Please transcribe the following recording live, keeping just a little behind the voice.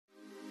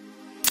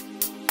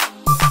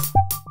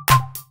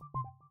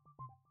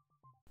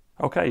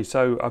Okay,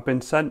 so I've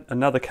been sent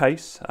another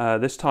case.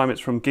 This time it's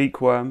from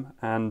Geekworm,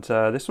 and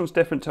this one's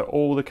different to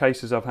all the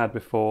cases I've had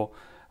before.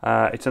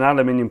 It's an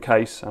aluminium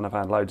case, and I've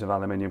had loads of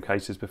aluminium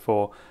cases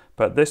before,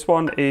 but this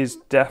one is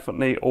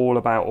definitely all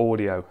about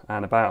audio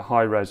and about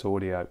high-res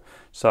audio.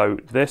 So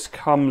this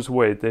comes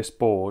with this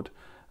board.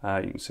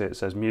 You can see it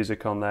says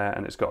music on there,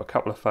 and it's got a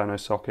couple of phono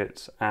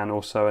sockets and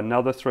also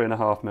another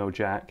 3.5mm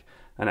jack,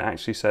 and it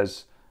actually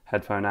says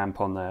headphone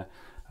amp on there.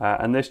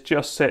 And this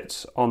just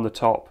sits on the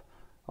top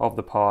of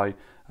the Pi,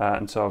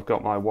 and so I've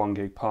got my 1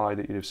 gig Pi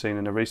that you'd have seen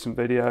in a recent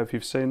video if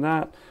you've seen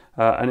that,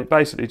 and it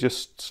basically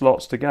just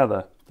slots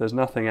together. There's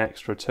nothing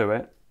extra to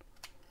it.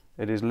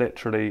 It is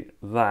literally,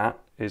 that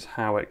is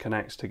how it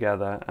connects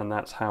together, and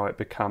that's how it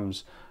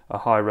becomes a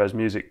high-res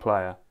music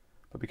player.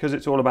 But because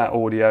it's all about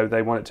audio,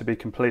 they want it to be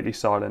completely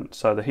silent,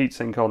 so the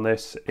heatsink on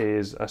this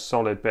is a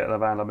solid bit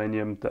of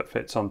aluminium that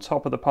fits on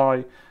top of the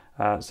Pi,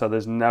 so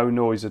there's no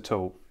noise at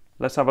all.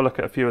 Let's have a look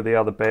at a few of the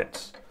other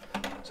bits.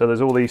 So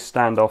there's all these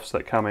standoffs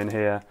that come in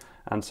here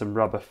and some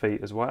rubber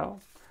feet as well.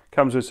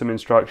 Comes with some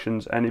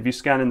instructions, and if you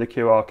scan in the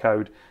QR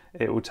code,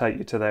 it will take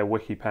you to their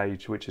wiki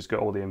page, which has got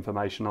all the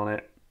information on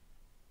it.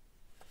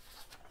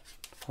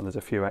 And there's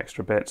a few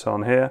extra bits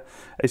on here.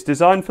 It's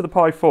designed for the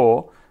Pi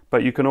 4,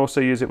 but you can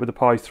also use it with the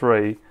Pi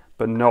 3,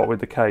 but not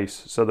with the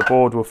case. So the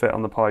board will fit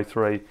on the Pi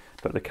 3,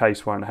 but the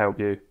case won't help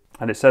you.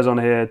 And it says on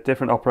here,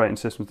 different operating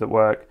systems that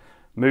work: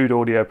 Moode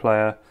audio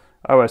player,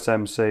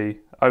 OSMC,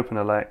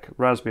 Openelec,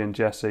 Raspbian,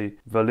 Jessie,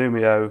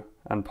 Volumio,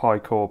 and Pi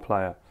Core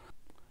player.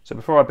 So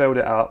before I build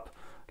it up,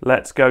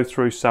 let's go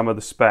through some of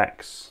the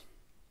specs.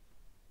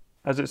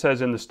 As it says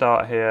in the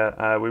start here,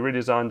 we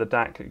redesigned the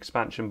DAC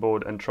expansion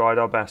board and tried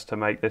our best to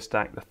make this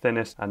DAC the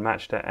thinnest and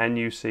matched a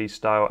NUC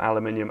style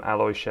aluminium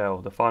alloy shell.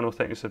 The final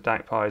thickness of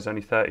DAC Pi is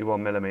only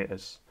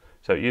 31mm.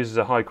 So it uses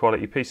a high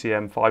quality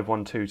PCM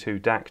 5122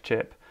 DAC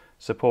chip,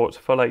 supports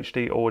full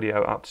HD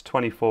audio up to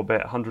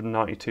 24-bit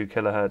 192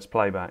 kHz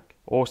playback.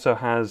 Also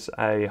has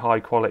a high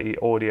quality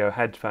audio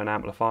headphone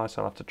amplifier,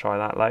 so I'll have to try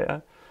that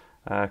later.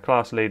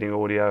 Class leading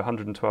audio,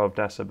 112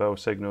 decibel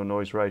signal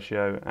noise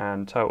ratio,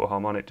 and total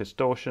harmonic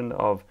distortion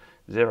of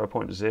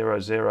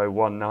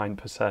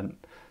 0.0019%.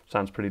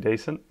 Sounds pretty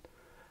decent.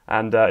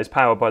 And it's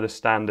powered by the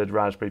standard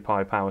Raspberry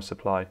Pi power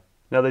supply.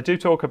 Now they do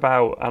talk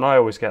about, and I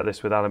always get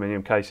this with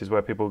aluminium cases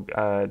where people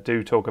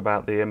do talk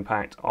about the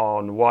impact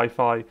on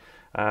Wi-Fi.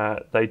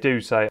 They do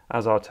say,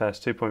 as our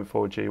test,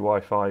 2.4G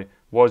Wi-Fi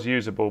was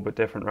usable, but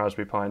different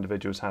Raspberry Pi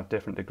individuals have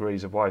different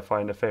degrees of Wi-Fi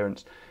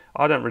interference.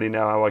 I don't really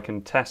know how I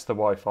can test the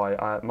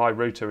Wi-Fi. My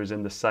router is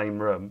in the same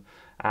room,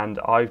 and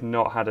I've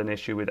not had an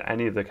issue with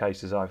any of the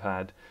cases I've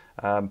had.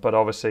 But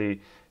obviously,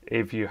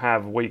 if you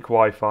have weak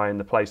Wi-Fi in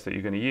the place that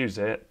you're going to use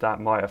it,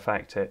 that might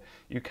affect it.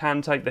 You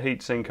can take the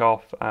heatsink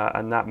off,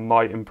 and that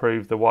might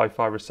improve the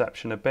Wi-Fi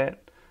reception a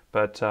bit,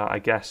 but I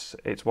guess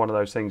it's one of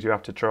those things you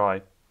have to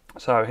try.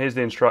 So here's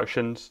the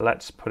instructions.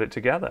 Let's put it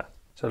together.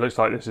 So it looks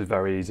like this is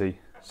very easy.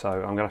 So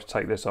I'm going to have to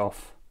take this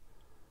off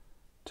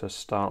to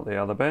start the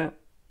other bit.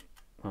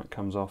 That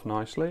comes off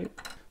nicely.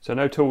 So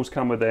no tools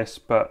come with this,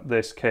 but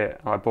this kit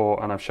I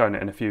bought, and I've shown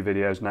it in a few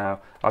videos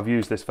now. I've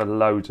used this for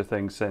loads of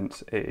things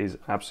since. It is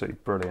absolutely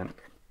brilliant.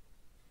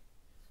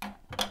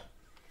 That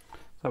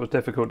was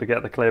difficult to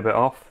get the clear bit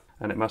off,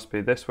 and it must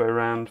be this way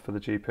around for the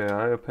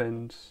GPIO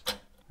pins,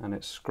 and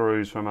it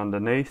screws from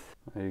underneath.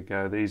 There you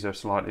go. These are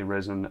slightly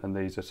risen, and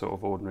these are sort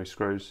of ordinary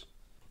screws.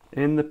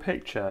 In the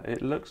picture,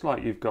 it looks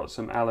like you've got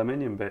some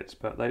aluminium bits,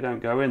 but they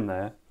don't go in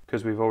there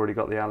because we've already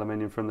got the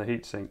aluminium from the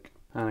heatsink.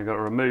 And I've got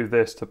to remove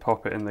this to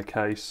pop it in the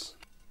case.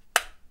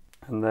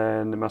 And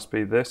then it must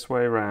be this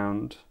way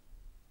around.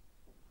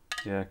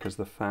 Yeah, because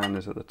the fan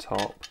is at the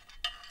top.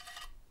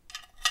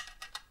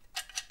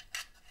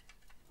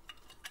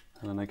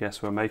 And then I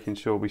guess we're making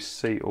sure we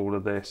seat all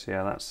of this.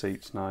 Yeah, that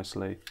seats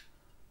nicely.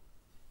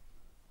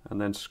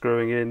 And then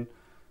screwing in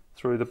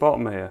through the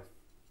bottom here.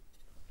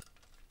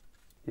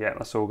 Yeah,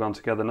 that's all gone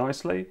together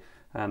nicely,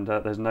 and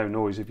there's no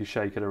noise if you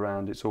shake it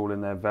around. It's all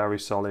in there very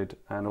solid,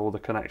 and all the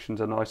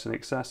connections are nice and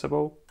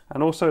accessible.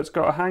 And also it's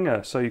got a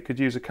hanger, so you could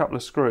use a couple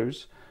of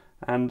screws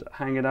and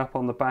hang it up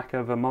on the back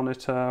of a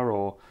monitor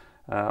or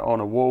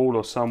on a wall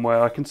or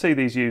somewhere. I can see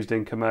these used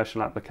in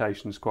commercial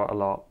applications quite a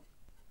lot.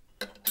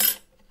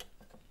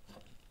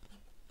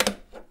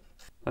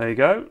 There you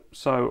go,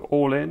 so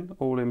all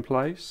in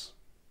place.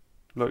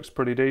 Looks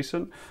pretty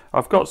decent.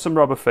 I've got some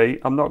rubber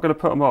feet. I'm not going to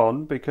put them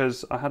on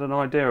because I had an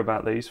idea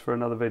about these for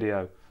another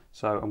video.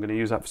 So I'm going to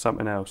use that for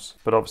something else.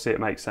 But obviously it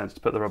makes sense to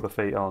put the rubber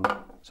feet on.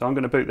 So I'm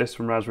going to boot this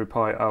from Raspberry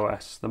Pi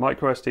OS. The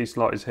micro SD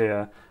slot is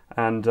here,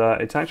 and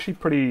it's actually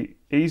pretty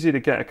easy to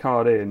get a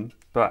card in,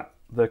 but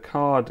the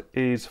card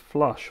is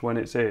flush when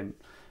it's in.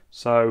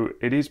 So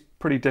it is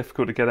pretty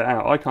difficult to get it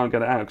out. I can't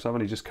get it out because I've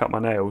only just cut my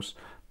nails.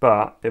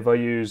 But if I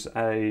use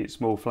a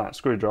small flat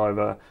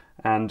screwdriver,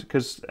 and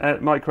because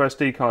micro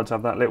SD cards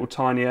have that little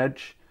tiny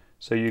edge,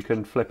 So you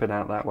can flip it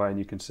out that way and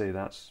you can see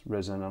that's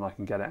risen and I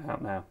can get it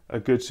out now. A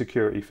good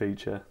security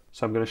feature.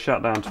 So I'm going to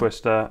shut down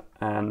Twister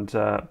and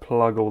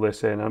plug all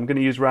this in. I'm going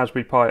to use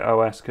Raspberry Pi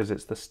OS because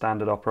it's the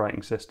standard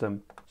operating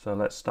system. So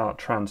let's start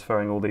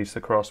transferring all these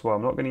across. Well,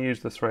 I'm not going to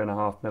use the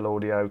 3.5mm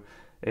audio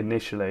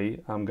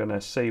initially. I'm going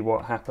to see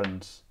what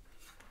happens.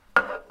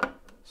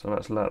 So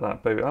let's let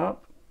that boot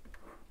up.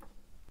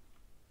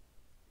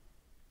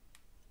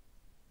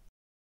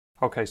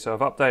 Okay, so I've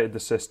updated the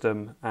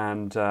system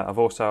and I've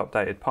also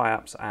updated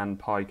PiApps and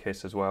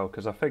PiKiss as well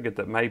because I figured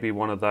that maybe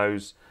one of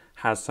those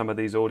has some of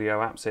these audio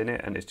apps in it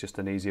and it's just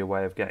an easier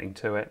way of getting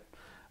to it.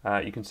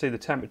 You can see the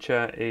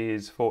temperature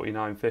is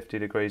 49-50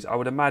 degrees. I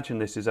would imagine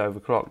this is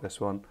overclocked,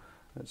 this one.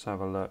 Let's have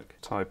a look.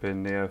 Type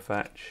in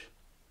NeoFetch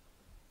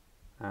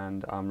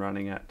and I'm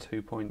running at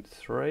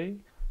 2.3.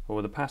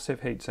 Or the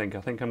passive heatsink,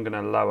 I think I'm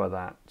going to lower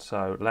that.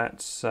 So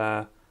let's edit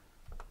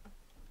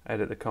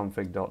the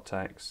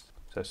config.txt.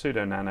 So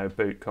sudo nano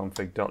boot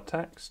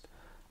config.txt,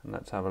 and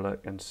let's have a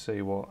look and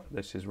see what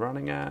this is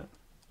running at.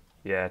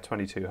 Yeah,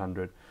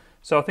 2200.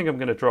 So I think I'm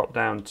going to drop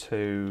down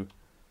to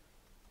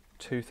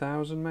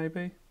 2000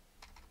 maybe.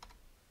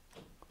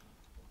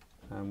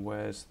 And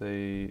where's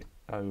the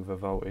over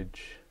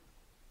voltage?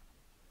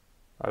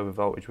 Over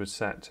voltage was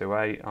set to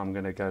 8. I'm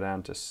going to go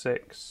down to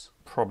 6.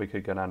 Probably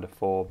could go down to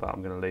 4, but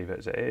I'm going to leave it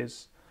as it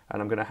is.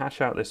 And I'm going to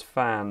hash out this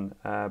fan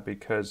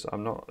because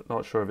I'm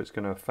not sure if it's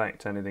going to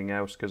affect anything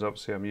else because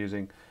obviously I'm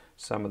using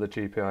some of the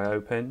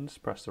GPIO pins.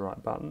 Press the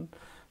right button.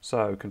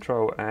 So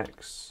Control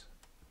X,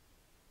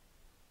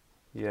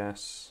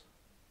 yes,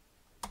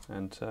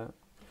 enter,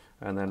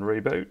 and then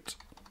reboot.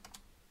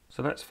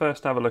 So let's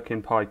first have a look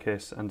in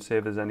PiKiss and see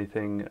if there's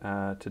anything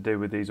to do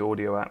with these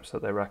audio apps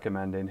that they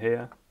recommend in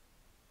here.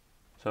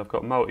 So I've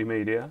got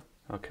multimedia.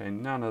 Okay,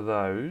 none of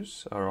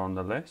those are on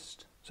the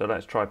list. So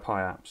let's try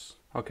PiApps.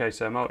 Okay,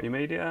 so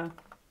multimedia.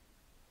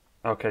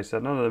 Okay, so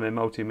none of them in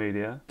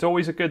multimedia. It's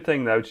always a good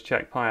thing though to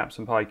check PiApps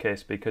and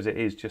PiKiss because it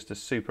is just a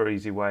super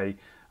easy way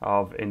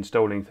of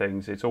installing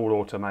things. It's all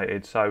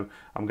automated. So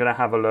I'm going to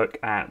have a look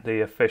at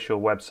the official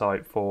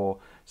website for,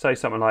 say,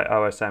 something like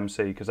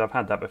OSMC because I've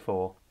had that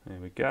before. Here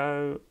we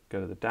go.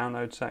 Go to the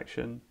download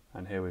section,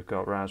 and here we've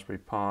got Raspberry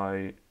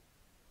Pi.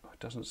 Oh, it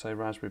doesn't say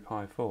Raspberry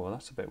Pi 4.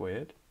 That's a bit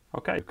weird.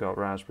 Okay, we've got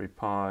Raspberry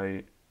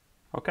Pi.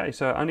 Okay,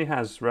 so it only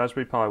has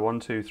Raspberry Pi 1,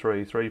 2,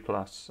 3, 3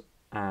 Plus,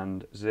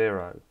 and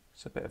 0.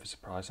 It's a bit of a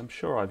surprise. I'm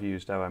sure I've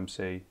used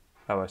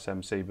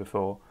OSMC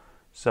before.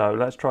 So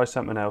let's try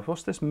something else.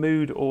 What's this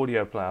Moode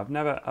audio player?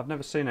 I've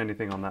never seen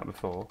anything on that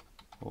before.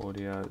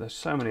 Audio. There's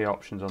so many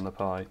options on the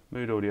Pi.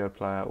 Moode audio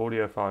player,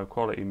 audiophile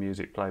quality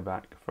music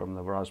playback from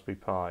the Raspberry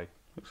Pi.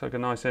 Looks like a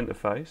nice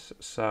interface.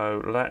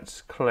 So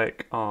let's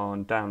click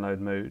on download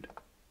Moode.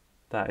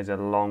 That is a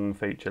long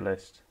feature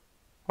list.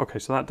 Okay,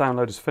 so that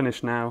download is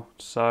finished now,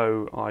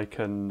 so I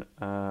can,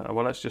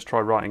 well, let's just try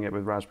writing it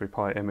with Raspberry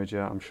Pi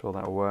Imager. I'm sure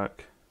that'll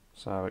work.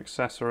 So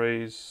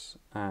accessories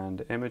and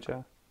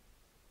Imager.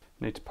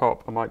 Need to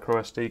pop a micro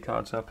SD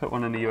card, so I put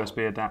one in the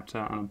USB adapter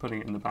and I'm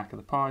putting it in the back of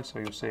the Pi, so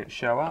you'll see it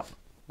show up.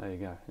 There you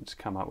go, it's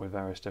come up with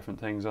various different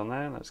things on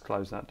there. Let's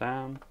close that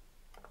down.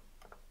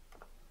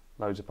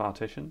 Loads of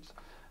partitions.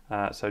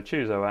 So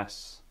choose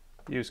OS,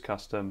 use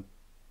custom,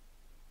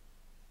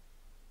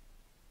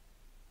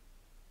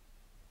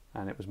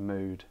 and it was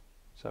Moode.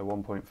 So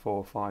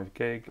 1.45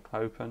 gig,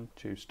 open,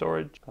 choose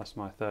storage. That's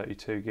my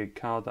 32 gig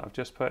card that I've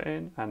just put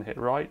in, and hit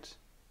write.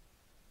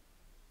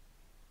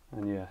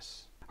 And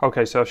yes.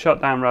 Okay, so I've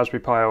shut down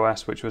Raspberry Pi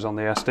OS, which was on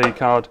the SD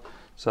card.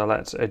 So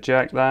let's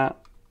eject that.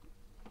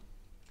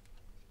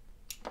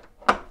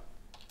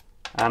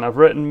 And I've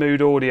written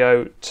Moode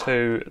audio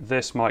to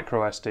this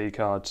micro SD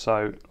card.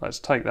 So let's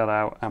take that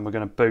out and we're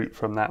going to boot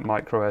from that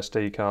micro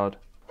SD card.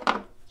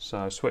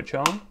 So switch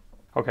on.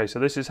 Okay, so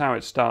this is how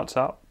it starts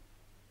up.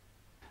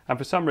 And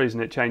for some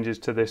reason it changes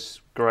to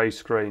this grey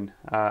screen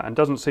and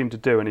doesn't seem to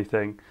do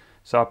anything.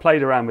 So I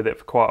played around with it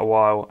for quite a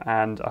while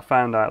and I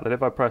found out that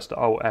if I pressed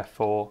Alt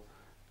F4,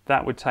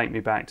 that would take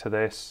me back to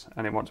this,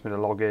 and it wants me to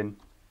log in.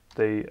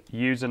 The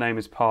username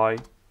is Pi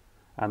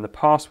and the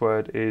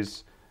password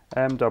is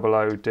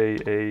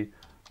MOODE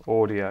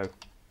audio.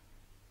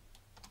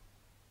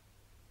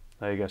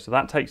 There you go. So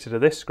that takes you to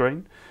this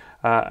screen.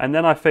 And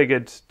then I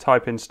figured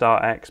type in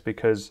start X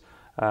because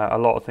a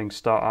lot of things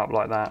start up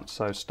like that.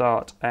 So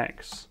start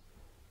X,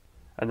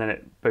 and then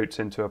it boots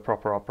into a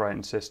proper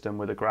operating system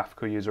with a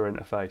graphical user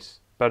interface.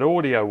 But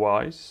audio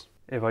wise,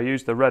 if I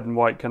use the red and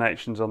white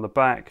connections on the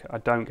back, I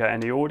don't get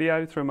any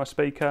audio through my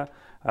speaker.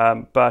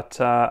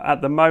 But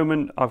at the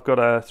moment, I've got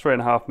a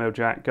 3.5mm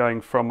jack going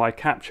from my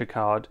capture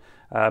card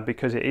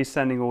because it is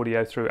sending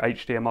audio through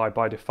HDMI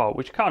by default,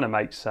 which kind of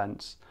makes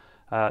sense.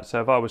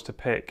 So if I was to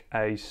pick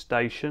a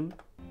station,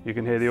 you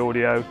can hear the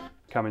audio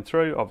coming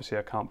through. Obviously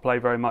I can't play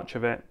very much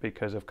of it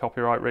because of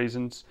copyright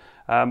reasons,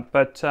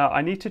 but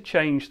I need to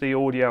change the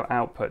audio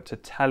output to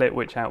tell it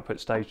which output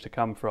stage to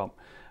come from,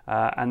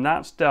 and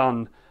that's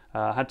done.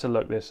 I had to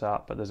look this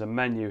up, but there's a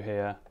menu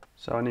here,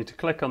 so I need to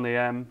click on the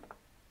M,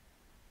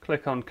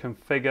 click on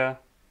configure,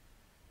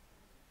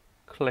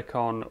 click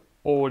on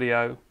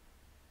audio,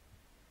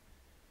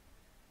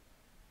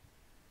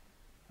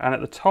 And at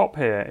the top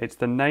here, it's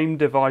the name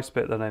device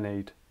bit that I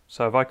need.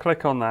 So if I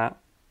click on that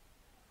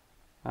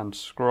and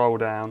scroll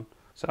down,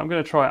 so I'm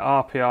going to try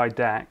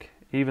RPi-DAC,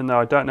 even though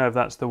I don't know if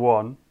that's the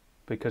one,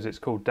 because it's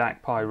called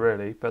DAC Pi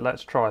really, but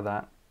let's try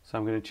that. So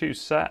I'm going to choose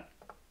set.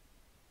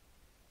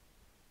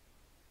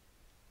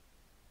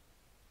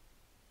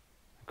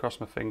 Cross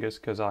my fingers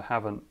because I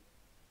haven't.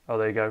 Oh,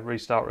 there you go,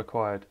 restart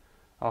required.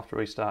 After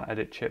restart,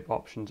 edit chip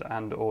options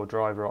and or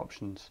driver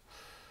options.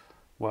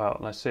 Well,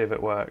 let's see if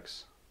it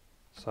works.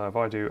 So if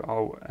I do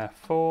Alt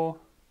F4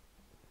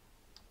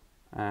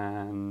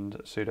 and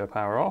sudo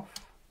power off,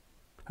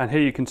 and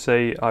here you can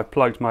see I've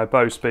plugged my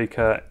Bose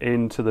speaker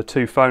into the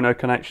two phono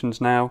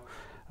connections now.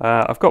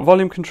 I've got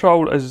volume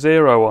control as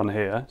 0 on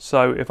here,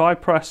 so if I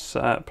press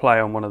play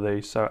on one of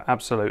these, so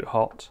absolute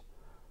hot,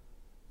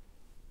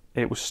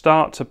 it will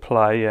start to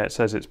play. Yeah, it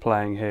says it's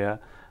playing here,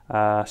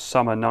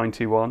 summer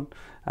 91,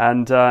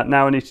 and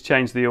now I need to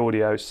change the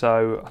audio,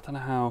 so I don't know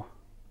how.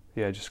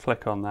 Yeah, just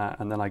click on that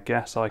and then I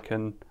guess I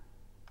can.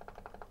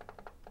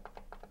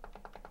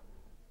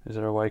 Is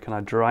there a way, can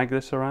I drag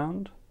this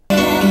around?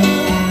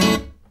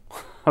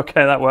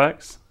 Okay, that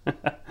works.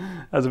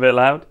 That's a bit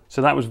loud.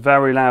 So that was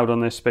very loud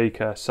on this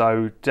speaker,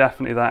 so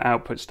definitely that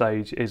output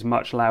stage is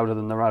much louder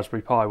than the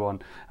Raspberry Pi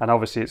one, and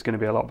obviously it's going to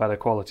be a lot better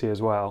quality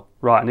as well.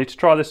 Right, I need to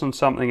try this on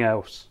something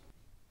else.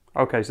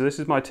 Okay, so this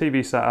is my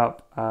TV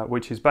setup,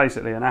 which is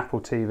basically an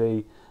Apple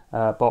TV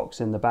box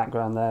in the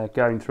background there,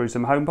 going through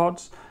some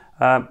HomePods.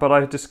 But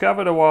I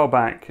discovered a while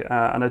back,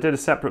 and I did a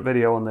separate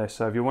video on this,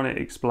 so if you want it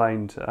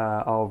explained,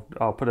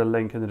 I'll put a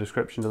link in the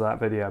description to that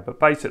video. But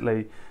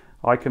basically,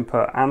 I can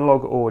put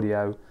analog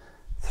audio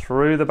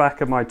through the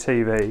back of my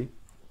TV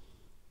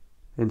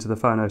into the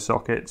phono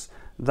sockets.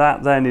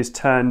 That then is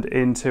turned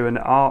into an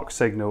ARC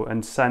signal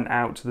and sent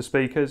out to the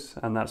speakers,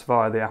 and that's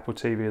via the Apple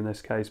TV in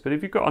this case. But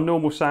if you've got a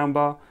normal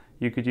soundbar,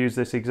 you could use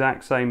this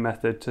exact same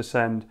method to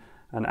send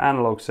an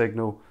analog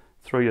signal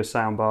through your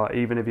soundbar,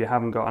 even if you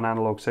haven't got an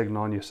analog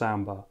signal on your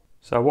soundbar.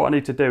 So what I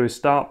need to do is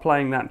start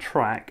playing that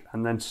track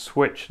and then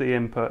switch the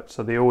input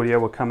so the audio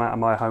will come out of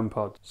my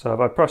HomePod. So if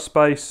I press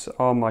space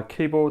on my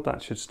keyboard,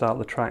 that should start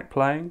the track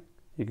playing.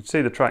 You can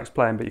see the track's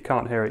playing, but you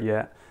can't hear it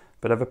yet.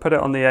 But if I put it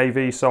on the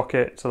AV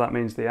socket, so that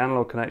means the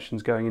analog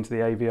connection's going into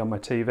the AV on my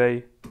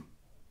TV.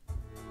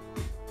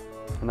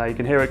 And now you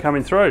can hear it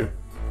coming through.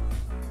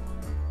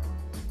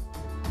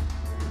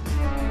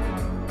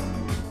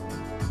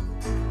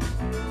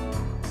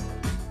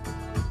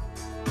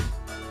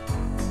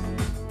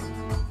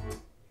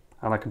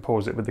 And I can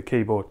pause it with the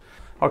keyboard.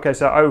 Okay,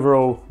 so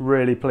overall,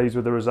 really pleased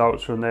with the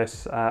results from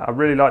this. I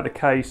really like the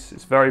case.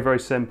 It's very, very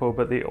simple,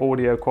 but the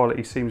audio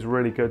quality seems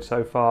really good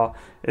so far.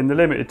 In the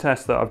limited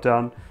test that I've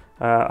done,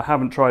 I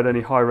haven't tried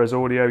any high-res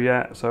audio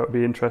yet, so it'd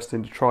be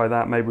interesting to try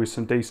that, maybe with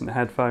some decent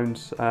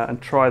headphones, and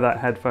try that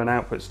headphone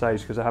output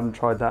stage, because I haven't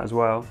tried that as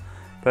well.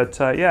 But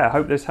yeah, I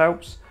hope this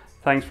helps.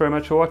 Thanks very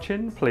much for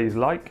watching. Please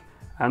like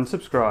and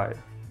subscribe.